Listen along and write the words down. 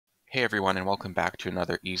Hey everyone, and welcome back to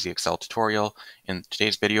another Easy Excel tutorial. In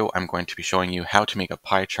today's video, I'm going to be showing you how to make a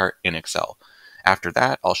pie chart in Excel. After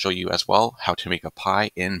that, I'll show you as well how to make a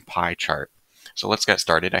pie in Pie Chart. So let's get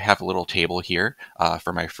started. I have a little table here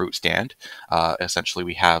for my fruit stand. Essentially,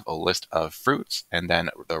 we have a list of fruits and then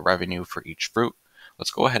the revenue for each fruit.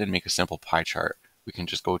 Let's go ahead and make a simple pie chart. We can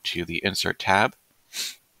just go to the Insert tab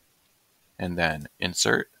and then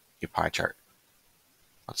Insert a Pie Chart.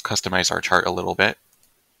 Let's customize our chart a little bit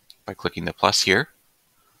by clicking the plus here.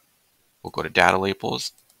 We'll go to Data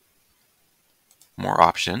Labels, More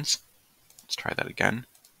Options. Let's try that again.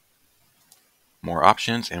 More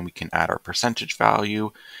options, and we can add our percentage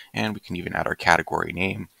value, and we can even add our category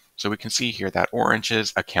name. So we can see here that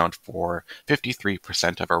oranges account for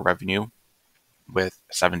 53% of our revenue with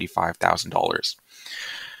 $75,000.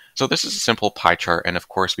 So this is a simple pie chart, and of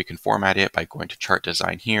course we can format it by going to Chart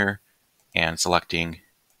Design here and selecting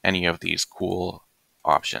any of these cool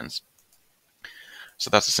options. So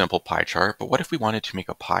that's a simple pie chart, but what if we wanted to make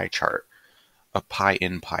a pie chart, a pie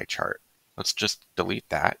in pie chart? Let's just delete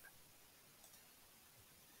that.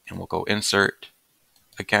 And we'll go Insert,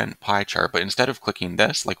 again, Pie Chart. But instead of clicking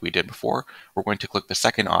this like we did before, we're going to click the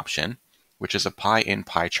second option, which is a Pie in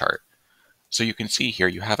Pie Chart. So you can see here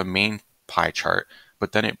you have a main pie chart,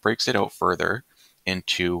 but then it breaks it out further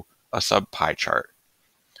into a sub pie chart.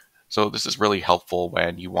 So this is really helpful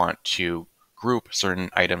when you want to group certain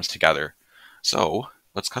items together. So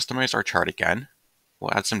let's customize our chart again.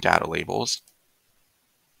 We'll add some data labels.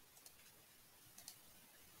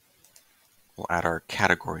 We'll add our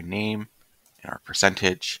category name and our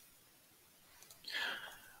percentage.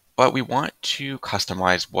 But we want to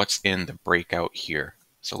customize what's in the breakout here.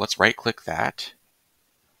 So let's right click that.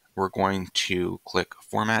 We're going to click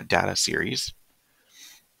Format Data Series.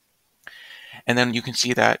 And then you can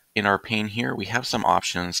see that in our pane here, we have some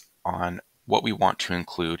options on what we want to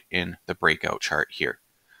include in the breakout chart here.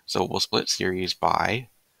 So we'll split series by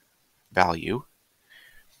value.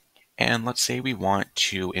 And let's say we want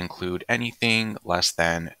to include anything less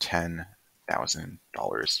than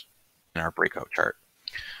 $10,000 in our breakout chart.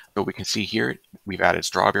 So we can see here, we've added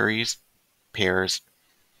strawberries, pears,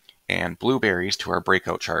 and blueberries to our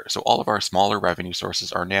breakout chart. So all of our smaller revenue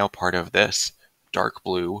sources are now part of this dark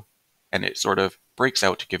blue, and it sort of breaks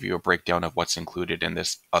out to give you a breakdown of what's included in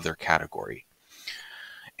this other category.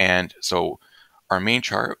 And so our main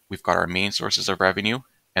chart, we've got our main sources of revenue,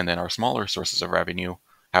 and then our smaller sources of revenue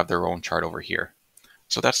have their own chart over here.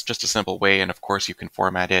 So that's just a simple way, and of course you can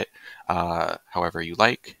format it however you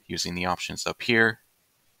like using the options up here,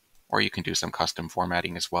 or you can do some custom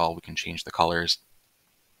formatting as well. We can change the colors,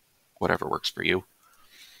 whatever works for you.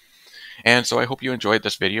 And so I hope you enjoyed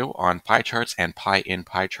this video on pie charts and pie in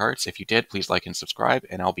pie charts. If you did, please like and subscribe,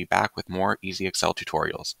 and I'll be back with more Easy Excel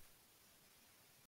tutorials.